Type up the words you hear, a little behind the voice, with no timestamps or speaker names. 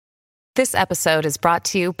This episode is brought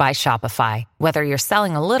to you by Shopify. Whether you're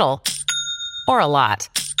selling a little or a lot,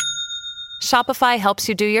 Shopify helps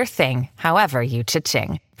you do your thing, however you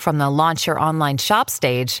cha-ching. From the launch your online shop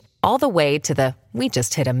stage, all the way to the we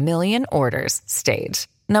just hit 1 million orders stage.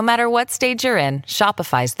 No matter what stage you're in,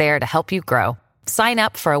 Shopify's there to help you grow. Sign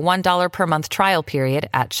up for a $1 per month trial period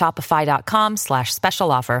at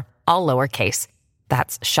shopify.com/special offer, all lowercase.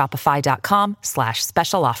 That's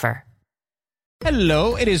shopify.com/special offer.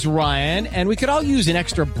 Hello, it is Ryan, and we could all use an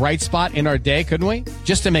extra bright spot in our day, couldn't we?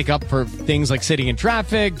 Just to make up for things like sitting in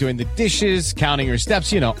traffic, doing the dishes, counting your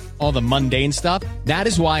steps, all the mundane stuff. That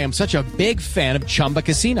is why I'm such a big fan of Chumba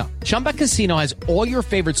Casino. Chumba Casino has all your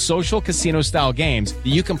favorite social casino-style games that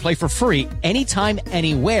you can play for free anytime,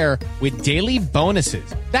 anywhere with daily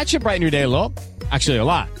bonuses. That should brighten your day a little. Actually, a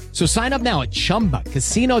lot. So sign up now at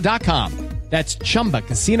ChumbaCasino.com. That's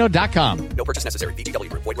ChumbaCasino.com. No purchase necessary. VGW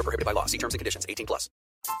Group. Void where prohibited by law. See terms and conditions. 18+.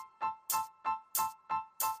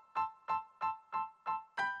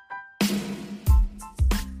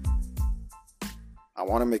 I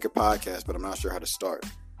want to make a podcast, but I'm not sure how to start.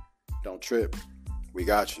 Don't trip. We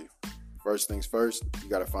got you. First things first, you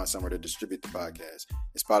got to find somewhere to distribute the podcast.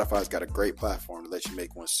 And Spotify's got a great platform to let you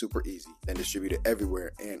make one super easy, then distribute it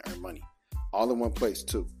everywhere and earn money. All in one place,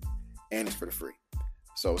 too. And it's for the free.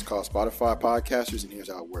 So it's called Spotify Podcasters, and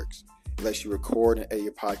here's how it works. It lets you record and edit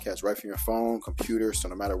your podcast right from your phone, computer, so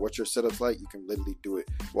no matter what your setup's like, you can literally do it.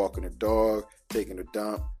 Walking a dog, taking a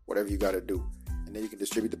dump, whatever you got to do. And then you can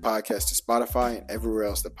distribute the podcast to Spotify and everywhere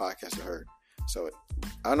else the podcasts are heard. So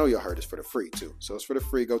I know y'all heard it's for the free, too. So it's for the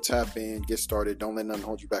free. Go tap in, get started. Don't let nothing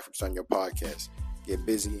hold you back from starting your podcast. Get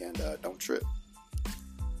busy and don't trip.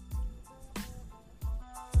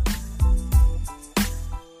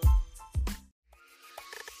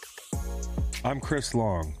 I'm Chris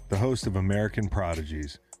Long, the host of American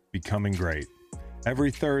Prodigies, Becoming Great.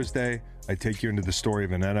 Every Thursday, I take you into the story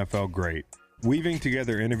of an NFL great. Weaving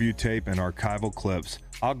together interview tape and archival clips,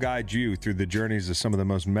 I'll guide you through the journeys of some of the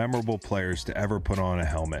most memorable players to ever put on a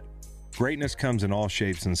helmet. Greatness comes in all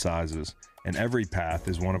shapes and sizes, and every path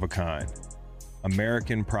is one of a kind.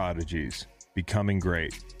 American Prodigies, Becoming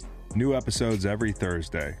Great. New episodes every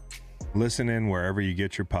Thursday. Listen in wherever you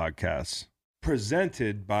get your podcasts.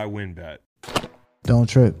 Presented by WinBet. Don't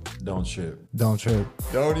trip. Don't trip. Don't trip.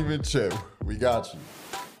 Don't even trip. We got you.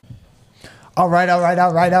 All right. Get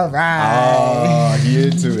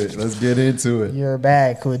into it. Let's get into it. You're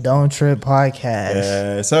back with Don't Trip Podcast.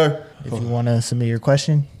 Yes, sir. If you want to submit your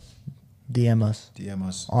question, DM us.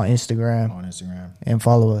 On Instagram. And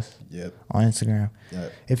follow us. Yep. On Instagram.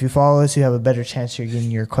 Yep. If you follow us, you have a better chance you're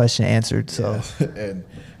getting your question answered. So And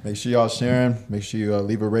make sure y'all sharing. Make sure you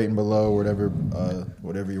leave a rating below, whatever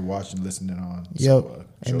you're watching, listening on. Yep. So,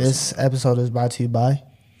 and this episode is brought to you by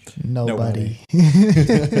nobody. All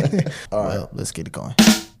right. Well, let's get it going. All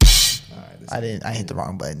right. I hit the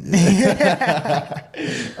wrong button.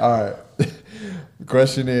 All right. The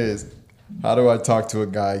question is, how do I talk to a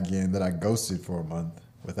guy again that I ghosted for a month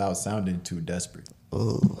without sounding too desperate?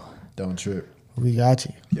 Ooh. Don't trip. We got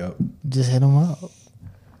you. Yep. Just hit him up.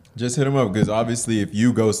 Just hit him up, because obviously if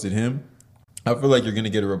you ghosted him, I feel like you're gonna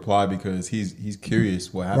get a reply because he's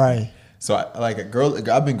curious what happened. Right. So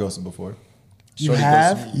I've been ghosted before. You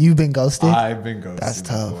have? You've been ghosted? I've been ghosted. That's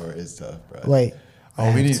tough. Before. It's tough, bro. Wait. I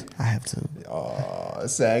have to. Oh,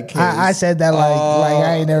 sad case. I said that like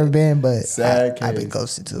I ain't never been, but sad case. I've been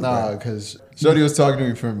ghosted too. Nah, because Shorty was talking to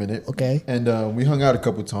me for a minute. Okay. And we hung out a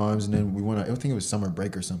couple times, and then we went out. I think it was summer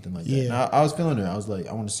break or something like that. Yeah. And I was feeling her. I was like,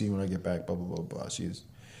 I want to see you when I get back, blah, blah, blah, blah.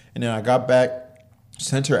 And then I got back,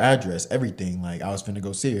 sent her address, everything. Like, I was finna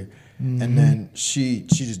go see her. Mm-hmm. And then she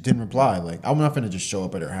just didn't reply. Like, I'm not finna just show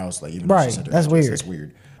up at her house. Like, even though she sent her address. That's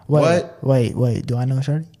weird. Wait. Do I know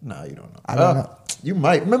Shorty? No, you don't know. I don't know. You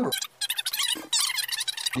might. Remember.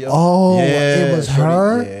 Oh, it was Shorty,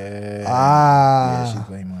 her? Yeah. Yeah, she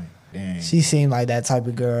played my dang. She seemed like that type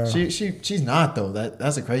of girl. She's not though.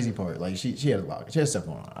 That's the crazy part. Like she had a lot. She had stuff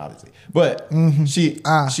going on, obviously. But she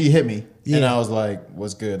hit me, and I was like,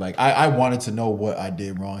 "What's good?" Like I wanted to know what I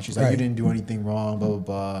did wrong. She's like, "You didn't do anything wrong." Blah blah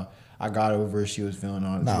blah. I got over. She was feeling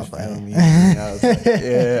on it. She was feeling me. And I was like,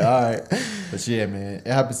 "Yeah, all right." But yeah, man,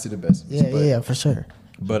 it happens to the best of us. Yeah, for sure.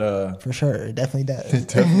 But for sure, it definitely does. It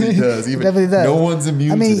definitely does. Even definitely does. No one's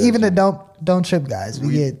immune. I mean, to that even shit. the don't trip guys,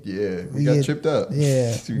 we got tripped up.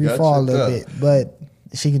 Yeah, we fall a little bit, but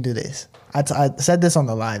she can do this. I said this on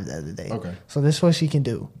the live the other day. Okay. So this is what she can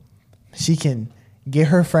do. She can get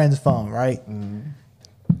her friend's phone, right, and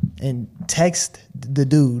text the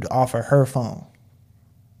dude off of her phone,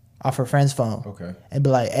 off her friend's phone. Okay. And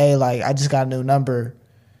be like, hey, like I just got a new number.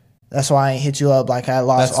 That's why I ain't hit you up. Like I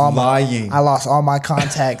lost lying. I lost all my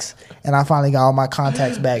contacts, and I finally got all my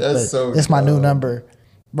contacts back. That's but so it's my new dumb. number,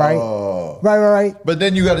 right? Oh. Right. But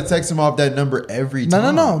then you got to text him off that number every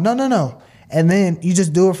time. No. And then you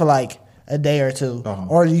just do it for like a day or two,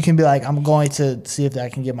 or you can be like, I'm going to see if I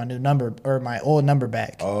can get my new number or my old number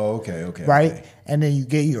back. Oh, okay. Right, okay. and then you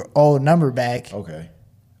get your old number back. Okay,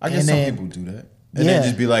 I guess some people do that. And Yeah. then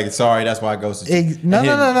just be like, sorry, that's why I ghosted. No.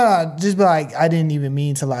 Just be like, I didn't even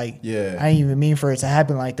mean to like. Yeah. I didn't even mean for it to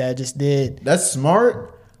happen like that. I just did. That's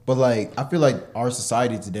smart, but like I feel like our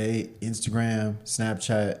society today, Instagram,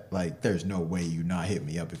 Snapchat, like there's no way you not hit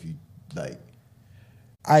me up if you like.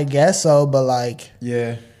 I guess so, but like,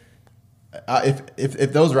 Yeah.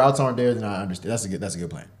 If those routes aren't there, then I understand. That's a good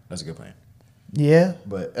plan. That's a good plan. yeah.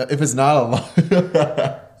 But if it's not a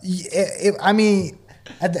lot, I mean,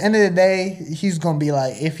 at the end of the day, he's gonna be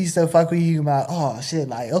like, if he still fuck with you, he's gonna be like, oh shit,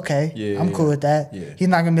 like okay, Yeah, I'm cool with that. yeah. He's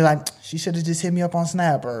not gonna be like, she should have just hit me up on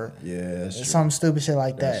Snap or that's true. some stupid shit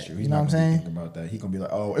like That's that. true. You He's know not what I'm gonna be saying? thinking about that. He's gonna be like,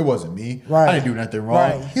 oh, it wasn't me. Right. I didn't do nothing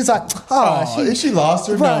wrong. Right. He's like, oh, she lost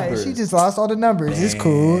her number. She just lost all the numbers. It's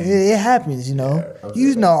cool. It happens, you know. Yeah, okay.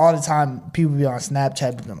 You know, all the time people be on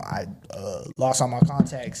Snapchat, but I lost all my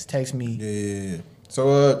contacts. Text me. Yeah.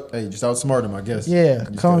 So, hey, just outsmart him, I guess. Yeah,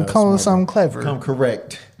 Just come gotta with outsmart something him. clever. Come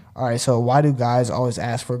correct. All right, so why do guys always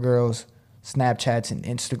ask for girls' Snapchats and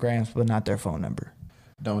Instagrams, but not their phone number?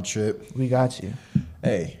 Don't trip. We got you.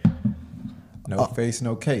 Hey, no face,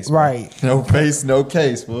 no case. Bro. Right. No face, no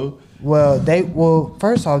case, fool. Well,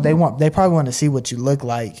 first off, they probably want to see what you look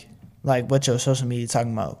like what your social media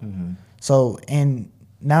talking about. Mm-hmm. So, and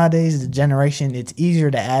nowadays, the generation, it's easier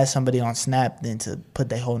to add somebody on Snap than to put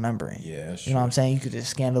their whole number in. Yeah, that's you know what I'm saying? You could just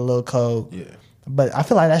scan the little code. Yeah. But I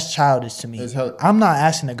feel like that's childish to me. I'm not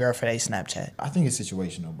asking a girl for their Snapchat. I think it's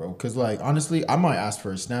situational, bro. Because, like, honestly, I might ask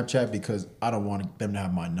for a Snapchat because I don't want them to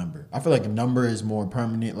have my number. I feel like a number is more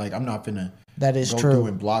permanent. Like, I'm not finna That is go true. through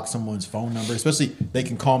and block someone's phone number. Especially, they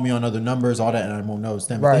can call me on other numbers, all that, and I won't know it's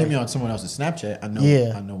them. If Right. they hit me on someone else's Snapchat, I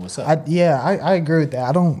know what's up. I agree with that.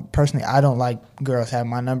 I don't like girls having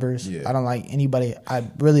my numbers. Yeah. I don't like anybody. I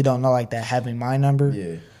really don't know like that having my number.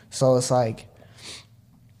 Yeah. So it's like,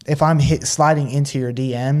 if I'm sliding into your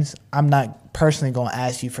DMs, I'm not personally going to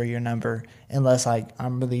ask you for your number unless like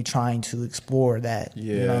I'm really trying to explore that.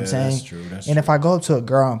 Yeah, you know what I'm saying? that's true. And if I go up to a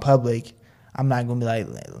girl in public, I'm not going to be like,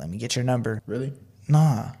 let me get your number. Really?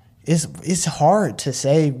 Nah. It's hard to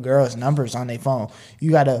save girls' numbers on their phone.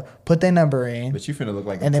 You got to put their number in. But you finna look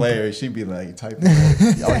like a And then- player. She'd be like, typing.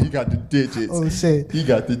 Oh, you got the digits. Oh, shit. You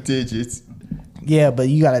got the digits. Yeah, but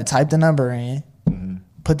you got to type the number in,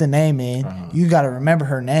 put the name in. You got to remember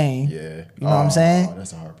her name. Yeah. You know what I'm saying?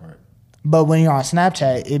 That's the hard part. But when you're on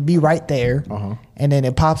Snapchat, it'd be right there. And then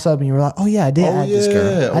it pops up and you're like, oh, yeah, I did add this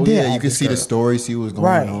girl. I did add You can this see the girl. story, see what's going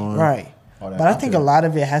Right, on. right. All that. But I think a feel- lot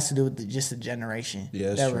of it has to do with just the generation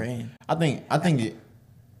Yeah, that we're in. I think it,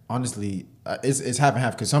 honestly, it's half and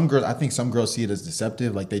half because some girls see it as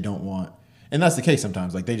deceptive, like they don't want, and that's the case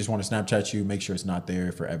sometimes. Like they just want to Snapchat you, make sure it's not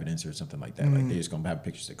there for evidence or something like that. Like they just gonna have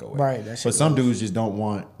pictures that go away. Right, that shit But some goes. dudes just don't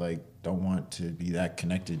want to be that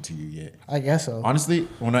connected to you yet. I guess so. Honestly,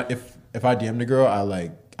 if I DM the girl,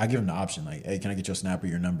 I give them the option like, hey, can I get your Snap or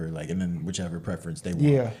your number? Like, and then whichever preference they want.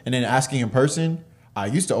 Yeah. And then asking in person. I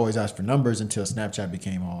used to always ask for numbers until Snapchat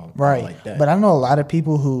became all Right. like that. But I know a lot of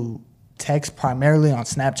people who text primarily on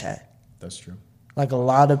Snapchat. That's true. Like a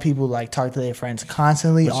lot of people like talk to their friends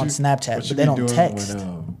constantly on Snapchat, what but you they be don't doing text.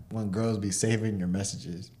 when girls be saving your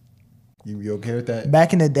messages? You okay with that?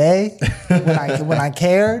 Back in the day, when I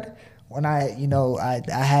cared, when I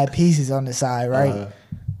had pieces on the side, right?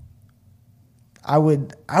 I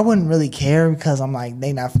wouldn't really care because I'm like,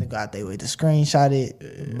 they not finna go out their way to screenshot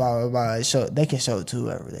it, blah blah blah. They can show it to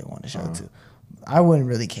whoever they want to show it to. I wouldn't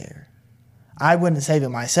really care. I wouldn't save it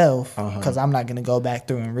myself because I'm not gonna go back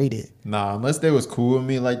through and read it. Nah, unless they was cool with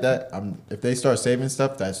me like that. If they start saving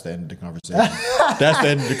stuff, that's the end of the conversation. That's the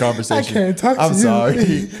end of the conversation. I can't talk to I'm you.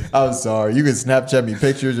 sorry. I'm sorry. You can Snapchat me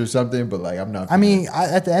pictures or something, but like I'm not. I mean,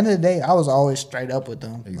 at the end of the day, I was always straight up with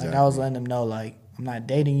them. Exactly. Like I was letting them know, like I'm not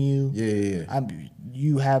dating you. Yeah.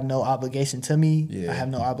 You have no obligation to me. Yeah. I have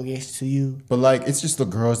no obligation to you. But like, it's just the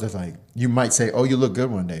girls that like you might say, "Oh, you look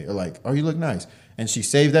good one day," or like, "Oh, you look nice," and she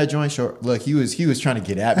saved that joint. Short. Look, he was trying to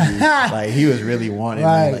get at me. Like he was really wanting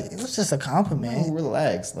Right. me. Like, It was just a compliment. no,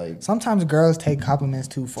 relax. Like Sometimes girls take compliments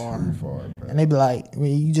too far. bro. And they be like,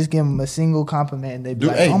 when you just give them a single compliment and they be Dude,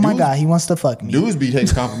 like, hey, oh my dudes- God, he wants to fuck me. Dudes be taking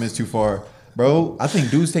compliments too far, bro. I think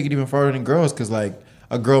dudes take it even farther than girls because like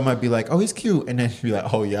a girl might be like, "Oh, he's cute," and then be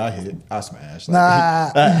like, "Oh yeah, I hit, I smashed." Like,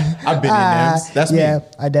 Nah. I've been in them. That's yeah, me.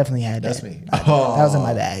 I definitely had That's that. me. That was in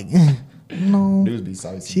my bag. No. Dudes be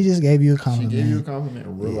sightseeing. She just gave you a compliment. She gave you a compliment.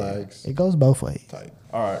 Relax. It goes both ways. Tight.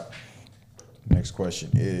 All right. Next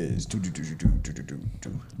question is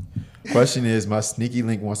Question is, my sneaky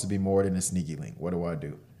link wants to be more than a sneaky link. What do I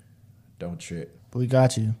do? Don't trip. We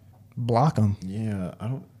got you. Block him. Yeah, I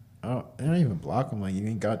don't even block him. Like, you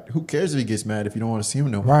ain't got. Who cares if he gets mad if you don't want to see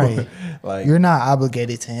him no more? Right. Like, you're not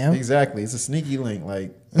obligated to him. Exactly. It's a sneaky link.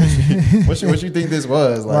 Like, what you think this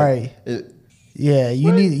was? Like, right.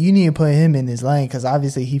 You need to put him in his lane because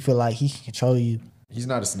obviously he feel like he can control you. He's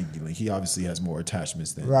not a sneaky link. He obviously has more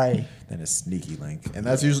attachments than a sneaky link, and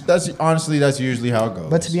that's usually how it goes.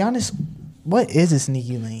 But to be honest, what is a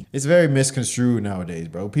sneaky link? It's very misconstrued nowadays,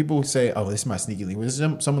 bro. People say, "Oh, this is my sneaky link." This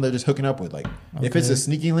is someone they're just hooking up with. Like, if it's a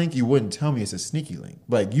sneaky link, you wouldn't tell me it's a sneaky link.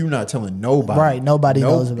 Like, you're not telling nobody. Right? Nobody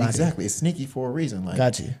knows about it. Exactly. It's sneaky for a reason. Like,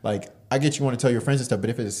 got you. Like, I get you want to tell your friends and stuff, but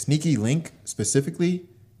if it's a sneaky link specifically,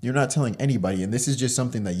 you're not telling anybody, and this is just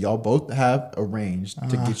something that y'all both have arranged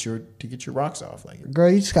to get your rocks off. Like, girl,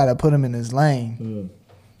 you just gotta put him in his lane.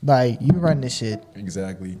 Like, you run this shit.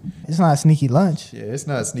 Exactly. It's not a sneaky lunch. Yeah, it's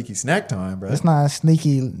not a sneaky snack time, bro. It's not a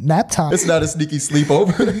sneaky nap time. It's not a sneaky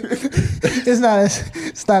sleepover.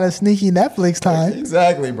 It's not a sneaky Netflix time.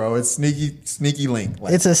 Exactly, bro. It's sneaky link.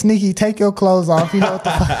 Like, it's a sneaky take your clothes off. You know what the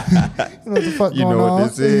fuck? You know what the fuck you going know on?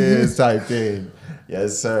 What this is type thing.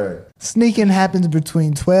 Yes, sir. Sneaking happens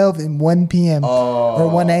between 12 and 1 p.m. or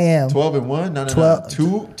 1 a.m. 12 and 1? No.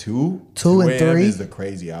 2 and 3 is the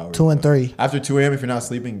crazy hour. 2 and 3. After 2 a.m., if you're not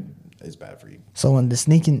sleeping, it's bad for you. So when the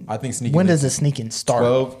sneaking, I think sneaking. When does the sneaking start?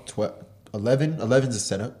 11. 11 is a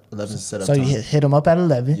setup. 11 is a setup. So you hit them up at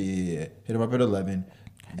 11. Yeah. Hit them up at 11.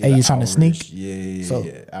 Hey, you trying to sneak?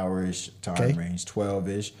 Yeah. Hour-ish time range,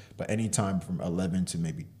 12-ish. But anytime from 11 to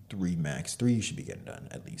maybe 3 max. 3 you should be getting done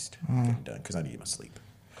at least. Getting done because I need my sleep.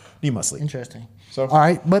 Interesting. So all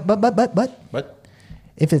right, but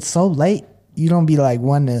if it's so late, you don't be like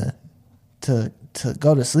one to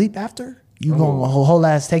go to sleep after. You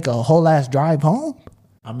gonna take a whole ass drive home?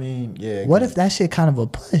 I mean, yeah. What if that shit kind of a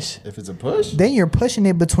push? If it's a push, then you're pushing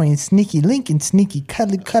it between sneaky link and sneaky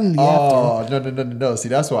cuddly after. No. See,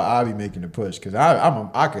 that's why I be making the push because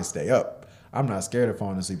I can stay up. I'm not scared of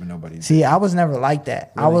falling asleep with nobody. See, I was never like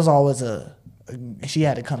that. Really? I was always she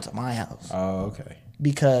had to come to my house. Oh, okay.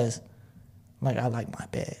 Because, like, I like my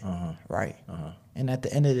bed, right? And at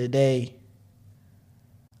the end of the day,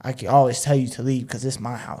 I can always tell you to leave because it's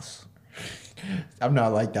my house. I'm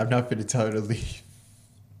not like that. I'm not finna tell her to leave.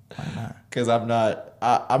 Why not? Because I'm not.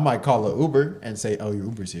 I might call an Uber and say, "Oh, your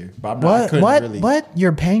Uber's here," but I'm not. What?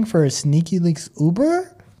 You're paying for a sneaky links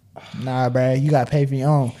Uber? Nah, bro, you gotta pay for your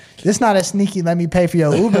own. This not a sneaky. Let me pay for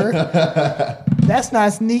your Uber. That's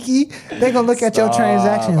not sneaky. They gonna look at your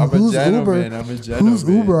transaction. Whose Uber? Whose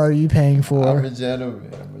Uber are you paying for? I'm a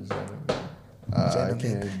gentleman. I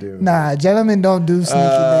can't do it. Nah, gentlemen don't do sneaky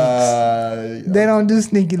links. They don't do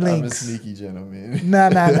sneaky links. I'm a sneaky gentleman. Nah.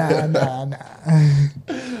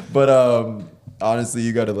 But honestly,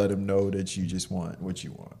 you got to let them know that you just want what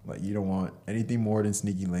you want. Like, you don't want anything more than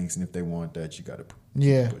sneaky links, and if they want that, you got to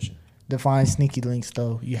keep pushing. Define sneaky links,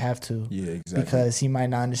 though. You have to. Yeah, exactly. Because he might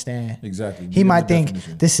not understand. Exactly. He might think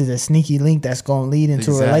this is a sneaky link that's going to lead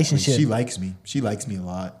into a relationship. She likes me. She likes me a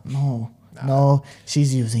lot. No,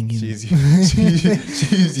 she's using you. She's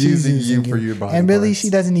using you for your body. And really, parts. She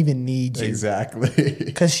doesn't even need you. Exactly.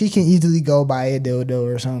 Because she can easily go buy a dildo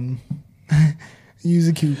or something. Use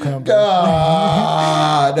a cucumber.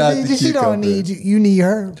 She don't need you. You need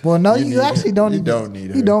her. Well, no, you actually don't. You don't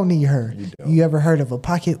need her. You don't need her. You ever heard of a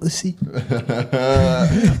pocket pussy?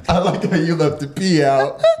 I like how you left the pee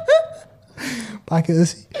out. Pocket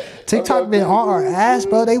pussy. TikTok been on our ass,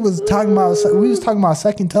 bro. They was talking about. We was talking about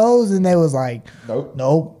sucking toes, and they was like,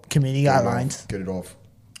 "Nope, community guidelines." Get it off.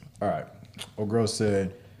 All right. Old girl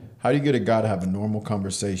said, "How do you get a guy to have a normal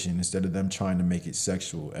conversation instead of them trying to make it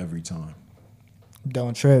sexual every time?"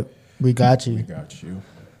 Don't trip. We got you. We got you.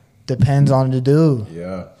 Depends on the dude.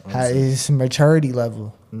 Yeah. How his maturity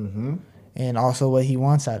level. Mm-hmm. And also what he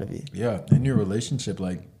wants out of it. Yeah. In your relationship,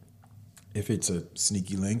 like, if it's a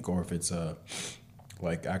sneaky link or if it's a,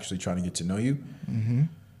 like, actually trying to get to know you, then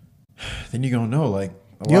you're going to know, like.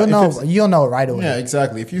 You'll know right away. Yeah,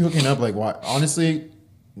 exactly. If you're hooking up, like, why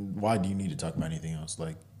do you need to talk about anything else?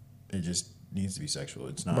 Like, it just needs to be sexual.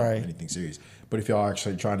 It's not anything serious. But if y'all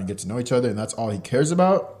actually trying to get to know each other and that's all he cares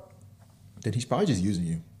about, then he's probably just using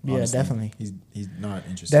you. Honestly. Yeah, definitely. He's not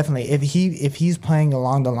interested. Definitely. If he's playing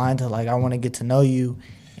along the lines of like, I want to get to know you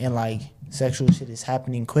and like sexual shit is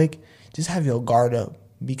happening quick, just have your guard up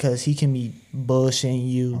because he can be bullshitting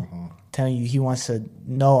you, telling you he wants to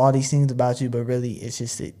know all these things about you, but really it's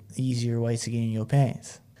just an easier way to get in your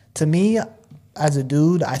pants. To me, as a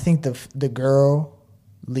dude, I think the girl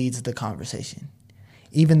leads the conversation,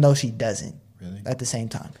 even though she doesn't. Really? At the same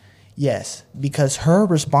time. Yes, because her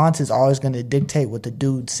response is always going to dictate what the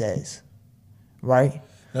dude says, right?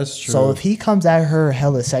 That's true. So if he comes at her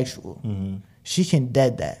hella sexual, she can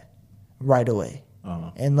dead that right away,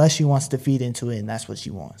 unless she wants to feed into it, and that's what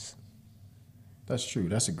she wants. That's true.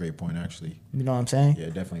 That's a great point, actually. You know what I'm saying? Yeah,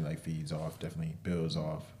 definitely like feeds off, definitely builds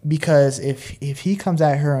off. Because if he comes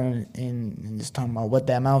at her and just talking about what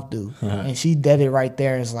that mouth do, and she dead it right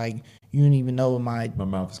there, it's like, you don't even know what my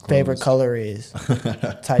mouth is favorite color is,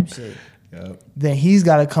 type shit. Yep. Then he's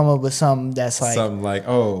got to come up with something that's like, something like,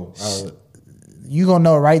 you gonna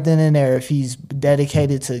know right then and there if he's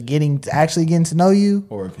dedicated to actually getting to know you,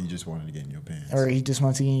 or if he just wanted to get in your pants, or he just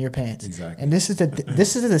wants to get in your pants. Exactly. And this is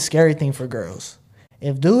the scary thing for girls.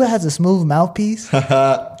 If dude has a smooth mouthpiece,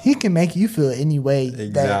 he can make you feel any way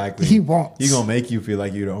that he wants. He gonna make you feel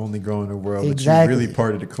like you're the only girl in the world, Exactly. but you're really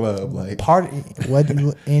part of the club. Like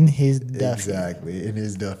in his Duffy. Exactly, in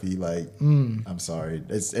his Duffy. Like, I'm sorry,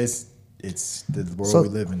 it's the world we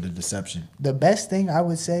live in, the deception. The best thing I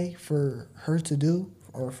would say for her to do,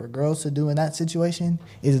 or for girls to do in that situation,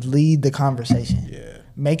 is lead the conversation. Yeah,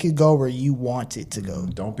 make it go where you want it to go.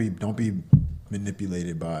 Don't be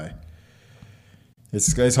manipulated by.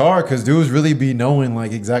 It's hard because dudes really be knowing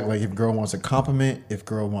like exactly like if girl wants a compliment, if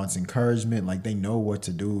girl wants encouragement, like they know what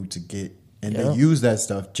to do to get, and they use that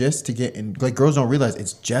stuff just to get in. Like girls don't realize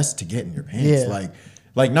it's just to get in your pants. Yeah.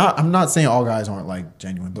 Like not. I'm not saying all guys aren't like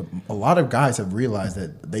genuine, but a lot of guys have realized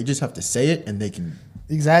that they just have to say it and they can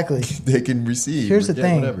they can receive. Here's the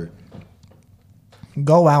thing. Whatever.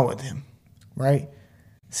 Go out with him, right?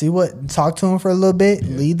 Talk to him for a little bit,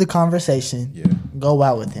 lead the conversation. Yeah. Go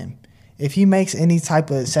out with him. If he makes any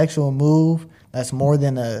type of sexual move that's more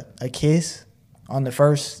than a kiss on the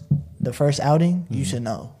first outing, you should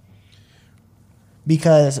know.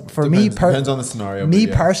 Because for depends on the scenario.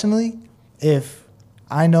 Personally, if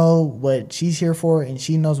I know what she's here for and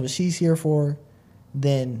she knows what she's here for,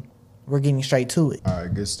 then we're getting straight to it. All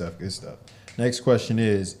right, good stuff. Next question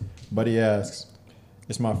is, Buddy asks,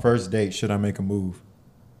 it's my first date. Should I make a move?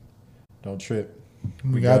 Don't trip.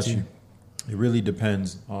 We got you. It really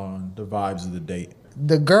depends on the vibes of the date.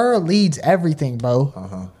 The girl leads everything,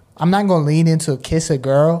 bro. I'm not going to lean into a kiss a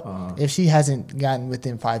girl if she hasn't gotten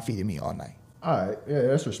within 5 feet of me all night. All right. Yeah,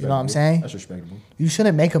 that's respectable. You know what I'm saying? That's respectable. You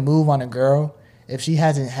shouldn't make a move on a girl if she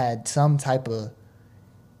hasn't had some type of,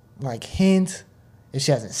 like, hint, if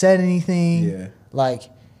she hasn't said anything. Yeah. Like,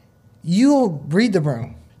 you'll read the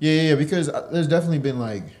room. Yeah, because there's definitely been,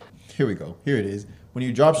 like, here we go. Here it is. When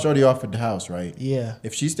you drop shorty off at the house, right? Yeah.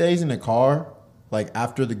 If she stays in the car, like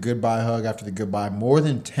after the goodbye hug, after the goodbye, more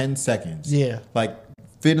than 10 seconds. Yeah. Like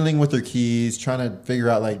fiddling with her keys, trying to figure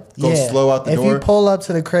out like go slow out the door. If you pull up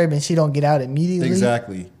to the crib and she don't get out immediately.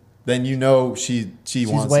 Exactly. Then you know she's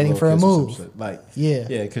wants waiting for a move. Like yeah,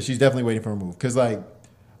 because she's definitely waiting for a move. Because like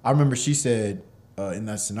I remember she said in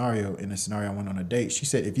a scenario I went on a date, she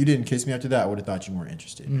said if you didn't kiss me after that, I would have thought you weren't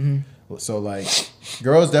interested. So like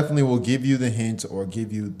girls definitely will give you the hint or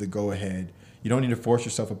give you the go ahead. You don't need to force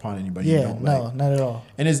yourself upon anybody. Yeah, you don't not at all.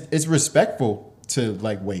 And it's respectful to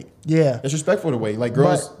like wait. Yeah, it's respectful to wait. Like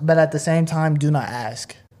girls, but at the same time, do not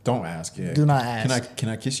ask. Don't ask. Yeah, do not ask. Can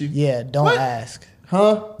I kiss you? Yeah, don't ask.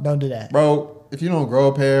 Huh? Don't do that, bro. If you don't grow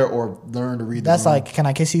a pair or learn to read, that's like, can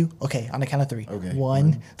I kiss you? Okay, on the count of 3. Okay,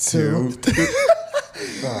 1, 2.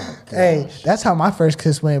 Oh, hey, that's how my first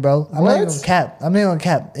kiss went, bro. I'm not even gonna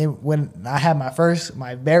cap. When I had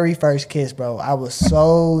my very first kiss, bro, I was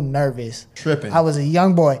so nervous. Tripping. I was a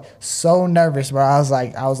young boy, so nervous, bro. I was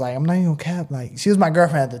like, I'm not even gonna cap. Like, she was my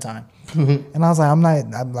girlfriend at the time, and I was like, I'm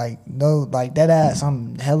like, no, like that ass.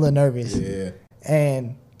 I'm hella nervous. Yeah.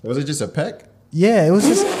 And was it just a peck? Yeah, it was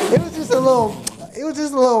just a little.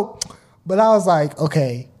 But I was like,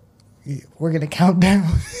 okay, we're gonna count down.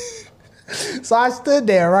 So I stood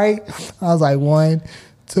there, right? I was like, 1,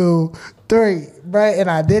 2, 3, right? And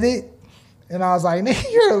I did it. And I was like,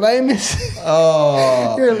 nigga, you're a lamest.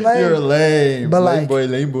 Oh, you're lame. But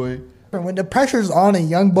lame boy. When the pressure's on a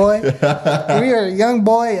young boy, when you're a young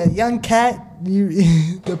boy, a young cat,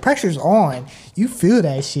 the pressure's on. You feel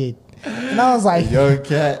that shit. And I was like, young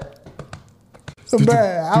cat. Bro,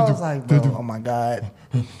 I was like, bro, oh my God.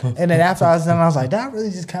 And then after I was done, I was like, did I really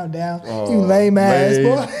just count down? You lame ass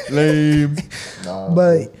boy. Lame. Nah,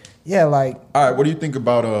 but yeah, like. All right, what do you think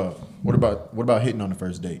about what about hitting on the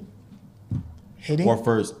first date? Hitting? Or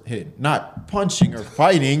first hit. Not punching or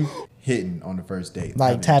fighting, hitting on the first date.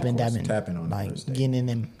 Like tapping on the first date. Getting in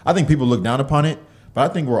them. I think people look down upon it,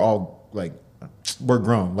 but I think we're all like we're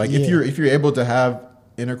grown. Like if you're able to have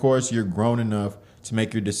intercourse, you're grown enough to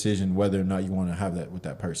make your decision whether or not you want to have that with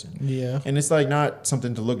that person. Yeah. And it's like not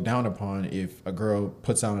something to look down upon if a girl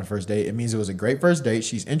puts out on a first date. It means it was a great first date.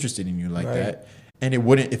 She's interested in you like that. And it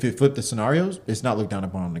wouldn't, if it flipped the scenarios, it's not looked down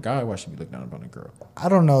upon on the guy. Why should it be looked down upon the girl? I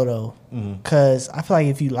don't know though, because I feel like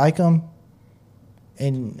if you like them,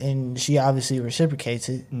 and she obviously reciprocates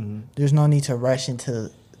it, there's no need to rush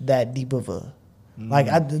into that deep of a,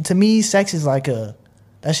 like to me, sex is like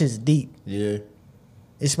that's just deep. Yeah.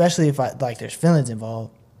 Especially if there's feelings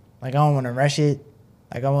involved. Like I don't want to rush it.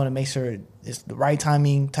 Like I want to make sure it's the right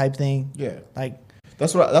timing type thing. Yeah. Like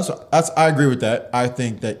that's I agree with that. I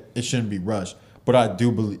think that it shouldn't be rushed. But I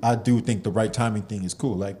do think the right timing thing is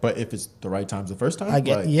cool. Like, but if it's the right time's the first time, I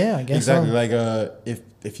guess exactly. So. Like,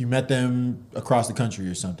 if you met them across the country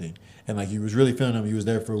or something, and like you was really feeling them, you was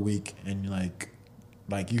there for a week, and like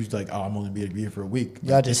you was like, oh, I'm only be here for a week.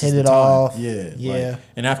 Y'all like, just hit it off. Yeah. Yeah. Like,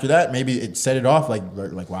 and after that, maybe it set it off. Like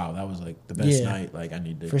wow, that was like the best night. Like I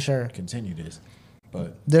need to for sure continue this.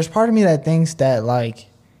 But there's part of me that thinks that like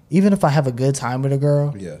even if I have a good time with a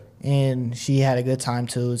girl, and she had a good time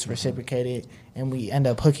too, it's reciprocated, and we end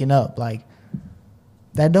up hooking up, like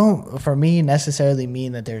that don't for me necessarily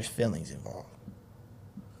mean that there's feelings involved.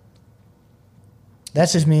 That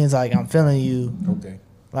just means like I'm feeling you. Okay.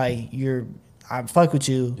 Like I fuck with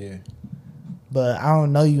you. Yeah. But I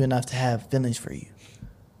don't know you enough to have feelings for you.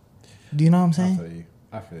 Do you know what I'm saying?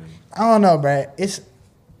 I feel you. I don't know, Brad. It's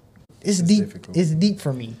deep. Difficult. It's deep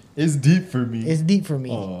for me. It's deep for me. It's deep for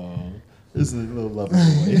me. Oh, this is a little lover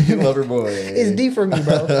boy. Lover boy. It's deep for me,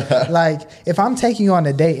 bro. Like if I'm taking you on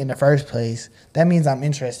a date in the first place, that means I'm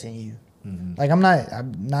interested in you. Like I'm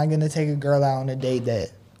not gonna take a girl out on a date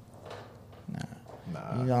that,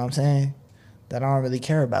 nah. You know what I'm saying? That I don't really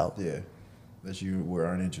care about. Yeah, that you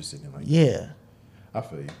aren't interested in. Like yeah, I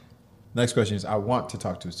feel you. Next question is: I want to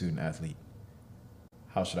talk to a student athlete.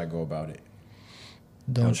 How should I go about it?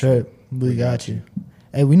 Don't trip. We got you.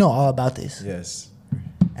 Hey, we know all about this. Yes.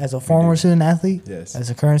 As a former student athlete? Yes. As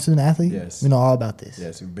a current student athlete? Yes. We know all about this.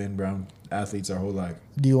 Yes, we've been around athletes our whole life.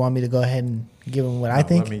 Do you want me to go ahead and give them what I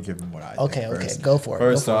think? Let me give them what I think. Okay, go for it.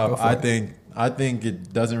 First off, I think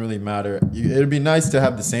it doesn't really matter. It'd be nice to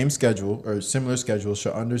have the same schedule or similar schedule.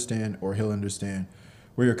 She'll understand or he'll understand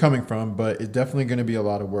where you're coming from, but it's definitely going to be a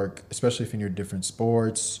lot of work, especially if you're in different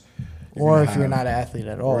sports. Or if you're not an athlete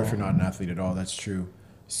at all. Or if you're not an athlete at all, that's true.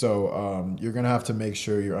 So you're going to have to make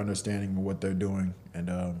sure you're understanding what they're doing and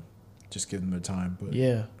just give them their time. But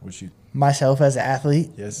yeah. Myself as an athlete,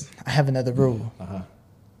 yes, I have another rule.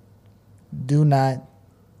 Do not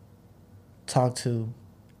talk to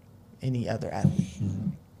any other athlete.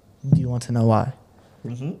 Do you want to know why?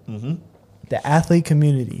 The athlete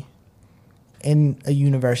community in a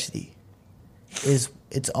university is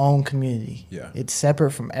its own community. Yeah. It's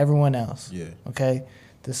separate from everyone else. Yeah. Okay?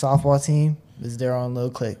 The softball team is their own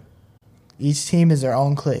little clique. Each team is their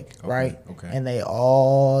own clique, right? Okay. And they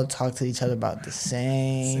all talk to each other about the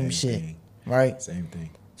same shit, thing. Right? Same thing.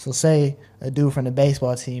 So say a dude from the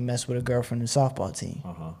baseball team mess with a girl from the softball team.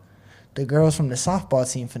 The girls from the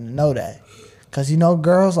softball team finna know that. Because,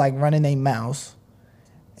 girls like running their mouths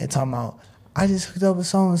and talking about, I just hooked up with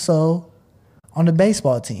so-and-so on the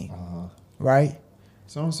baseball team, right?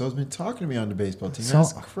 So-and-so's been talking to me on the baseball team.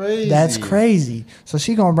 That's crazy. That's crazy. So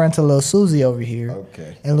she gonna run to little Susie over here.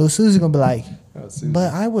 Okay. And little Susie gonna be like,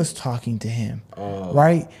 but I was talking to him.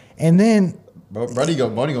 Right? And then Buddy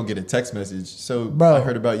gonna get a text message. So bro, I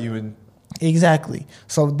heard about you and exactly.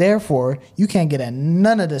 So therefore, you can't get at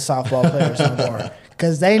none of the softball players no more.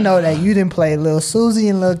 Because they know that you didn't play little Susie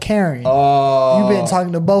and little Karen. You've been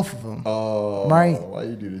talking to both of them. Right? Why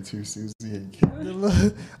you do the two Susie and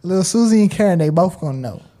Karen? Little Susie and Karen, they both gonna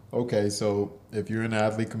know. Okay, so if you're in the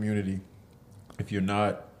athlete community, if you're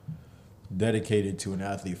not dedicated to an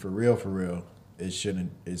athlete for real,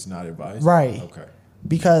 it's not advised. Right. Okay.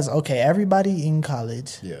 Because, everybody in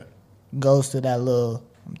college goes to that little,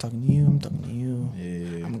 I'm talking to you.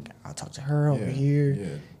 Yeah. I'll talk to her over here.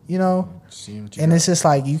 Yeah. And it's just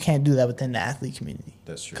like you can't do that within the athlete community.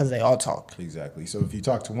 That's true. Because they all talk. Exactly. So if you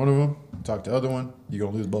talk to one of them, talk to the other one, you're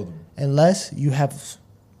going to lose both of them. Unless you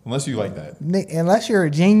like that. Unless you're a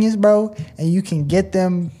genius, bro, and you can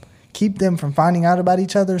keep them from finding out about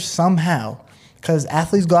each other somehow. Because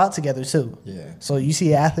athletes go out together too. Yeah. So you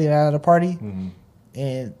see an athlete out at a party,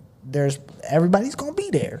 and everybody's going to be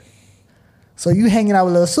there. So you hanging out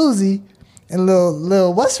with little Susie, and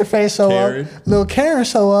little what's her face show Karen. up, little Karen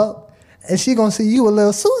show up, and she gonna see you with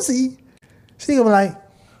little Susie. She gonna be like,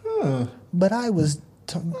 but I was,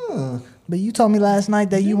 but you told me last night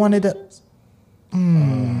that you wanted to.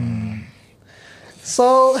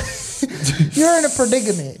 So You're in a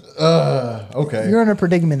predicament. Okay. You're in a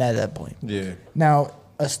predicament at that point. Yeah. Now,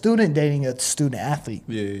 a student dating a student athlete.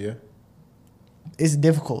 Yeah. It's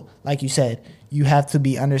difficult. Like you said, you have to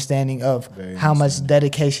be understanding of how much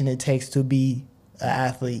dedication it takes to be an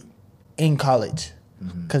athlete in college.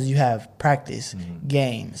 Because you have practice,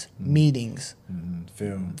 games, meetings,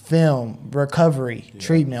 film, recovery,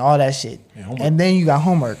 treatment, all that shit. And then you got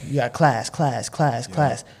homework. You got class.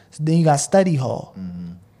 So then you got study hall.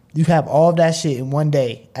 You have all of that shit in one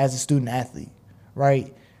day as a student athlete,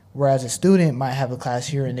 right? Whereas a student might have a class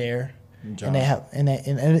here and there, and they have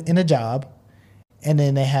in a job, and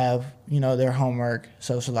then they have their homework,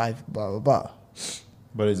 social life, blah blah blah.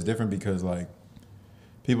 But it's different because like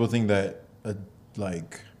people think that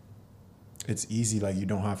like it's easy, like you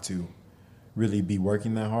don't have to really be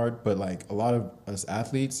working that hard. But like a lot of us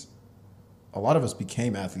athletes, a lot of us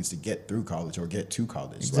became athletes to get through college or get to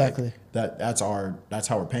college. Exactly. Like that's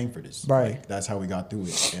how we're paying for this. Right. Like, that's how we got through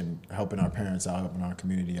it and helping our parents out, helping our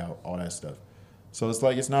community out, all that stuff. So it's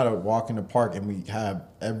like it's not a walk in the park, and we have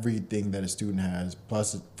everything that a student has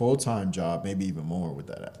plus a full-time job, maybe even more with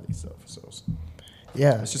that athlete stuff. So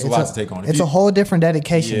yeah, it's just a lot to take on. It's a whole different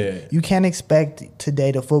dedication. Yeah. You can't expect to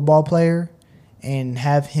date a football player and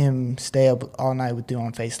have him stay up all night with you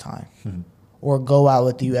on FaceTime or go out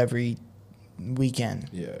with you every weekend.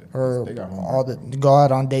 Yeah. Or go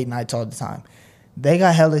out on date nights all the time. They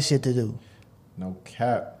got hella shit to do. No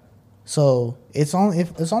cap. So it's only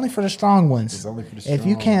for the strong ones. It's only for the If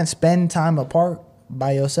you strong. can't spend time apart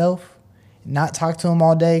by yourself, not talk to them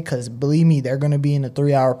all day, because believe me, they're going to be in a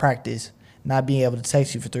 3-hour practice, not being able to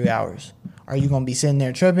text you for 3 hours. Are you going to be sitting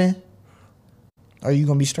there tripping? Or are you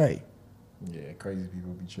going to be straight? Yeah, crazy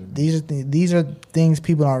people be tripping. These are things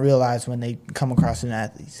people don't realize when they come across student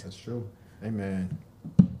athletes. That's true. Hey man,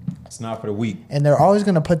 it's not for the weak. And they're always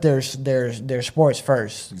going to put their sports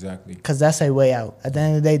first. Exactly. Because that's their way out. At the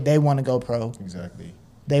end of the day, they want to go pro. Exactly.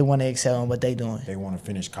 They want to excel in what they're doing. They want to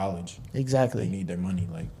finish college. Exactly. They need their money.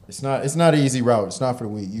 Like it's not an easy route. It's not for the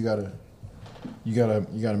weak. You gotta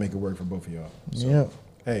make it work for both of y'all. So, yep.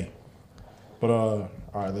 Hey, but all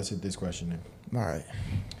right, let's hit this question then. All right.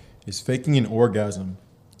 Is faking an orgasm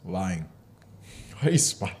lying? Why are you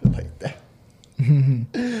smiling like that?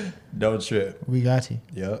 Don't trip. We got you.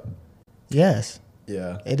 Yep. Yes.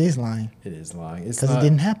 Yeah. It is lying. It is lying. Because it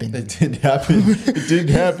didn't happen. It didn't happen. It didn't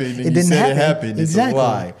happen. And It you didn't said happen. it happened. It's Exactly. a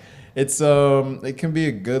lie. It's it can be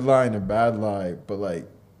a good lie and a bad lie, but like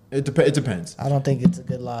it depends. I don't think it's a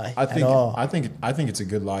good lie at all. I think it's a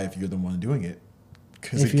good lie if you're the one doing it.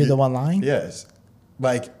 If you're the one lying? Yes.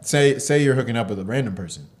 Like say you're hooking up with a random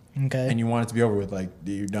person. Okay. And you want it to be over with, like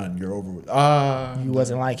you're done, you're over with. You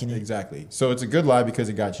wasn't liking it. Exactly. So it's a good lie because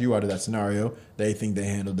it got you out of that scenario. They think they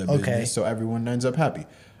handled their business, so everyone ends up happy.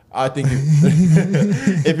 I think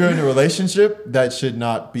if you're in a relationship, that should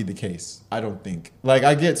not be the case. I don't think. Like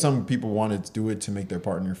I get some people want to do it to make their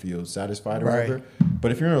partner feel satisfied or whatever.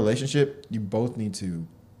 But if you're in a relationship, you both need to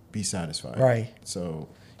be satisfied. Right. So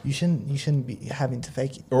you shouldn't be having to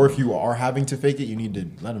fake it. or if you are having to fake it, you need to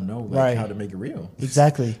let them know how to make it real.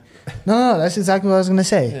 Exactly. No, that's exactly what I was gonna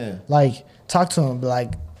say. Yeah. Like talk to them,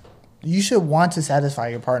 like you should want to satisfy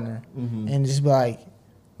your partner, and just be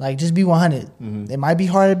like just be 100. It might be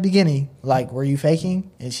hard at the beginning. Like, were you faking?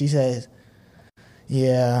 And she says,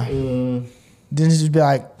 yeah. Then just be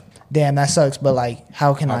like, damn, that sucks. But like,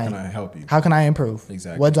 how can I help you? How can I improve?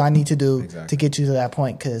 Exactly. What do I need to do to get you to that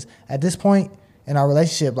point? Because at this point in our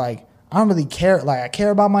relationship, like I don't really care. Like I care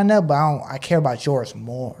about my nut, but I care about yours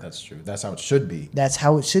more. That's true. That's how it should be. That's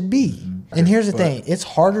how it should be. And here's the thing: it's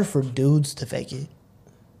harder for dudes to fake it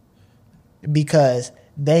because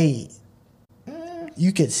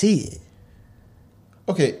you could see it.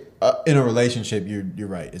 Okay, in a relationship, you're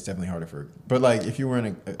right. It's definitely harder for. But like, if you were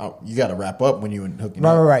in you got to wrap up when you and hooking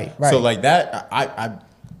up. Right. So like that,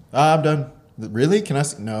 I'm done. Really? Can I?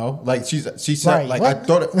 No. Like she said, like what? I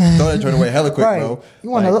thought it turned away hella quick, bro. You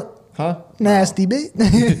want to look? Huh? Nasty bitch.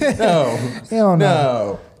 No. Hell no.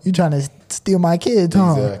 No. You trying to steal my kids,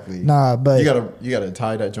 huh? Exactly. Nah, but you gotta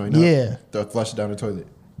tie that joint up. Yeah. Flush it down the toilet.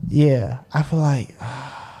 Yeah, I feel like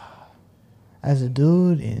as a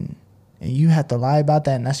dude and you have to lie about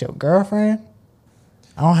that, and that's your girlfriend.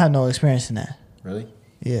 I don't have no experience in that. Really?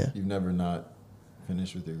 Yeah. You've never not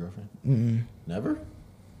finished with your girlfriend? Never?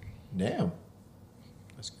 Damn.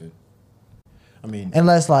 That's good. I mean,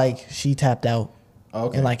 unless like she tapped out.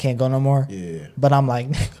 Okay. And like can't go no more. Yeah. But I'm like,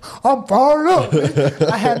 I'm fired up.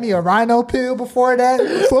 I had me a rhino pill before that.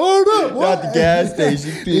 Fired up. Got the gas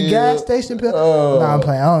station pill. The gas station pill. Oh. No, I'm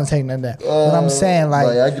playing. I don't take none of that. But I'm saying like,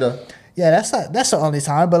 I get up. yeah, that's the only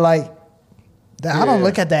time. But like, I don't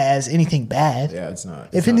look at that as anything bad. Yeah, it's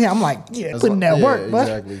not. If anything, I'm like, putting that work,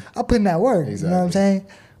 exactly. I'm putting that work. Exactly. You know what I'm saying?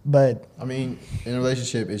 But I mean, in a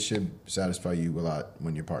relationship, it should satisfy you a lot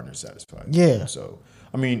when your partner's satisfied. Yeah. So,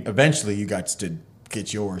 I mean, eventually you got to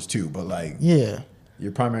get yours too, but like,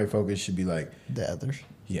 your primary focus should be like the others.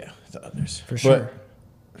 Yeah, the others. For sure.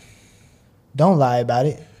 But don't lie about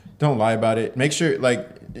it. Don't lie about it. Make sure, like,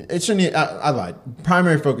 it shouldn't. I lied.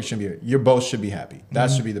 Primary focus should be you both should be happy. That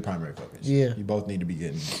should be the primary focus. Yeah, you both need to be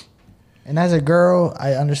getting. And as a girl,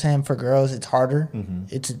 I understand for girls it's harder.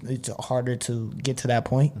 It's harder to get to that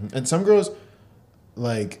point. And some girls,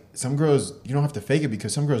 you don't have to fake it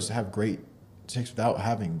because some girls have great sex without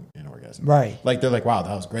having an orgasm. Right. Like they're like, wow,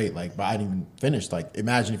 that was great. Like, but I didn't even finish. Like,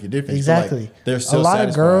 imagine if you did finish. Exactly. Like, they're still a lot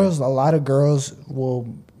satisfied. of girls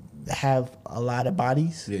will have a lot of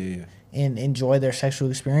bodies. Yeah. And enjoy their sexual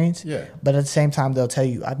experience. Yeah. But at the same time, they'll tell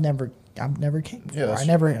you, I've never came before. Yeah, I've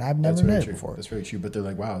never nut before. That's very true. But they're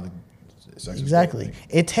like, wow, sex exactly. Great.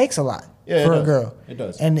 It takes a lot for a girl. It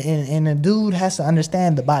does. And a dude has to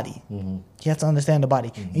understand the body. He has to understand the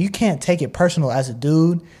body. And you can't take it personal as a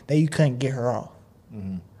dude that you couldn't get her off.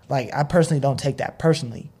 Like, I personally don't take that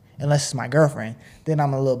personally. Unless it's my girlfriend. Then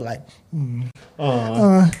I'm a little bit like,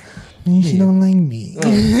 she don't like me.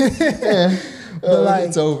 But like,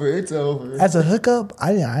 it's over. As a hookup,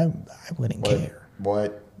 I wouldn't care.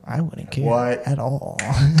 What? I wouldn't care at all.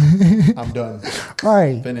 I'm done.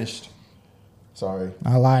 Right. Finished. Sorry.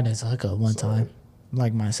 I lied as a hookup one time.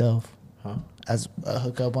 Like myself. Huh? As a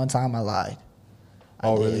hookup one time, I lied.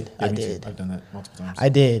 Really? I did. I've done that multiple times. I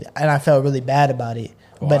did. And I felt really bad about it.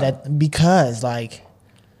 Why? But because, like,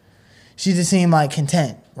 she just seemed like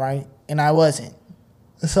content, right? And I wasn't.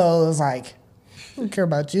 So it was like, I don't care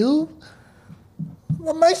about you.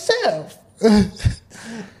 About myself.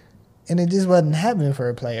 And it just wasn't happening for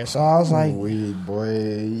a player. So I was like, weed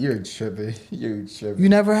boy, you're tripping. You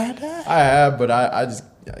never had that? I have, but I just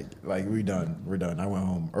like we're done. I went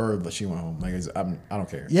home, or she went home. Like I don't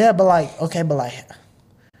care. Yeah, but like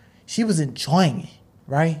she was enjoying it,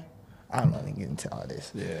 right? I don't want to get into all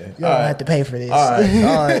this. Yeah, you don't have to pay for this. All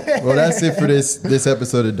right. Well, that's it for this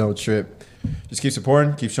episode of Don't Trip. Just keep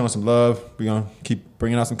supporting, keep showing some love. We're gonna keep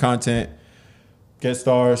bringing out some content. Get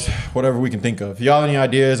stars, whatever we can think of. If y'all have any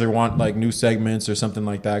ideas or want like new segments or something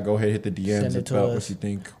like that, go ahead, hit the DMs about what you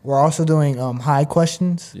think. We're also doing high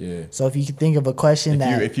questions. Yeah. So if you can think of a question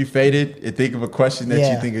if you faded, think of a question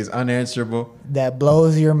that you think is unanswerable, that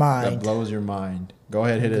blows your mind. Go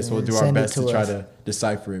ahead, hit us. We'll do our best to try to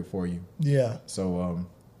decipher it for you. Yeah. So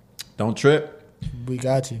don't trip. We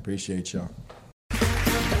got you. Appreciate y'all.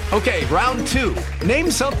 Okay, round 2.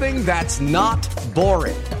 Name something that's not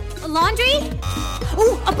boring. A laundry?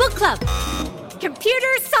 Ooh, a book club. Computer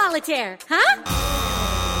solitaire, huh?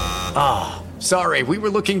 Ah, sorry, we were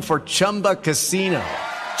looking for Chumba Casino.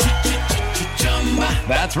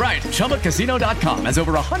 That's right, ChumbaCasino.com has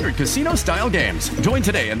over 100 casino-style games. Join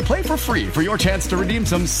today and play for free for your chance to redeem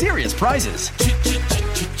some serious prizes.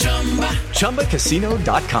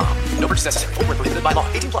 ChumbaCasino.com. No purchase necessary. Void where prohibited by law.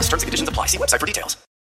 18+ terms and conditions apply. See website for details.